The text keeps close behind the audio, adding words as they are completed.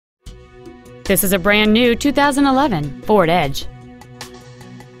This is a brand new 2011 Ford Edge.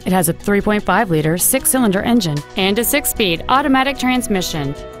 It has a 3.5-liter six-cylinder engine and a 6-speed automatic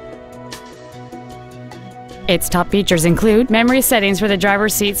transmission. Its top features include memory settings for the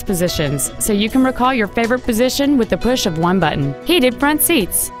driver's seat's positions, so you can recall your favorite position with the push of one button, heated front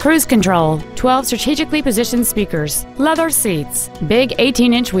seats, cruise control, 12 strategically positioned speakers, leather seats, big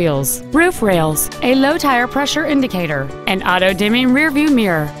 18-inch wheels, roof rails, a low tire pressure indicator, an auto-dimming rear-view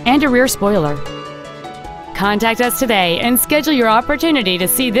mirror, and a rear spoiler. Contact us today and schedule your opportunity to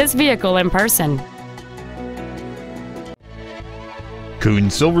see this vehicle in person.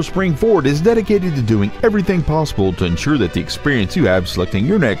 Koons Silver Spring Ford is dedicated to doing everything possible to ensure that the experience you have selecting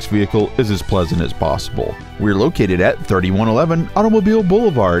your next vehicle is as pleasant as possible. We're located at 3111 Automobile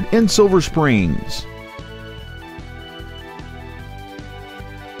Boulevard in Silver Springs.